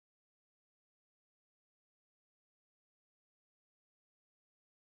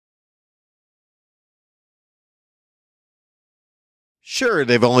Sure,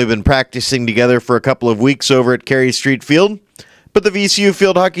 they've only been practicing together for a couple of weeks over at Cary Street Field, but the VCU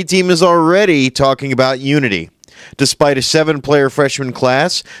field hockey team is already talking about unity. Despite a 7-player freshman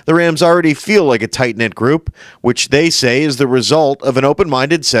class, the Rams already feel like a tight-knit group, which they say is the result of an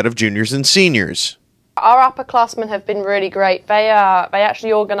open-minded set of juniors and seniors. Our upperclassmen have been really great. They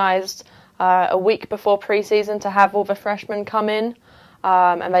actually organised a week before preseason to have all the freshmen come in,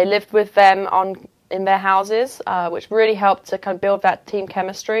 and they lived with them in their houses, which really helped to kind of build that team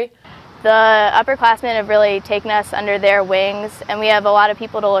chemistry. The upperclassmen have really taken us under their wings, and we have a lot of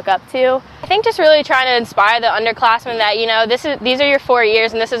people to look up to. I think just really trying to inspire the underclassmen that, you know, these are your 4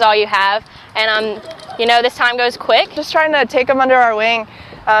 years and this is all you have, and you know, this time goes quick. Just trying to take them under our wing,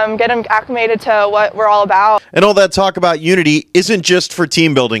 get them acclimated to what we're all about. And all that talk about unity isn't just for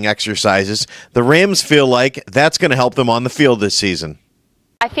team building exercises. The Rams feel like that's going to help them on the field this season.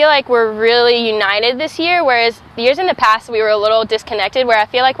 I feel like we're really united this year, whereas the years in the past we were a little disconnected, where I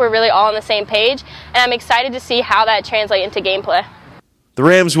feel like we're really all on the same page, and I'm excited to see how that translates into gameplay. The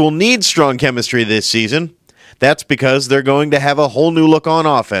Rams will need strong chemistry this season. That's because they're going to have a whole new look on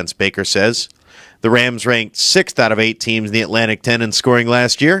offense, Baker says. The Rams ranked 6th out of 8 teams in the Atlantic 10 in scoring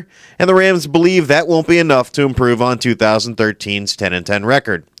last year, and the Rams believe that won't be enough to improve on 2013's 10-10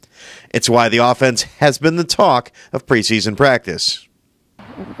 record. It's why the offense has been the talk of preseason practice.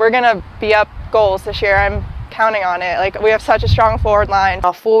 We're going to be up goals this year. I'm counting on it. Like, we have such a strong forward line.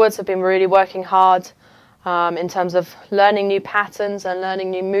 Our forwards have been really working hard in terms of learning new patterns and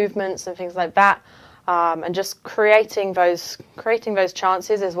learning new movements and things like that. And just creating those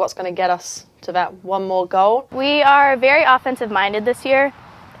chances is what's going to get us to that one more goal. We are very offensive-minded this year,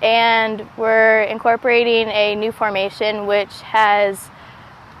 and we're incorporating a new formation which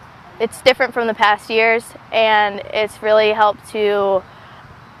it's different from the past years, and it's really helped to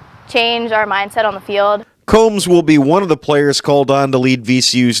change our mindset on the field. Combs will be one of the players called on to lead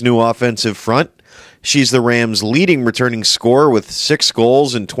VCU's new offensive front. She's the Rams' leading returning scorer with 6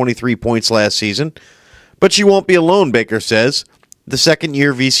 goals and 23 points last season. But she won't be alone, Baker says. The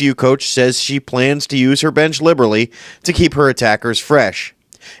second-year VCU coach says she plans to use her bench liberally to keep her attackers fresh.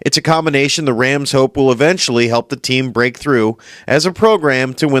 It's a combination the Rams hope will eventually help the team break through as a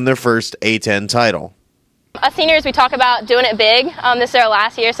program to win their first A10 title. Us seniors, we talk about doing it big. This is our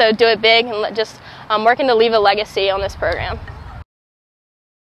last year, so do it big and just working to leave a legacy on this program.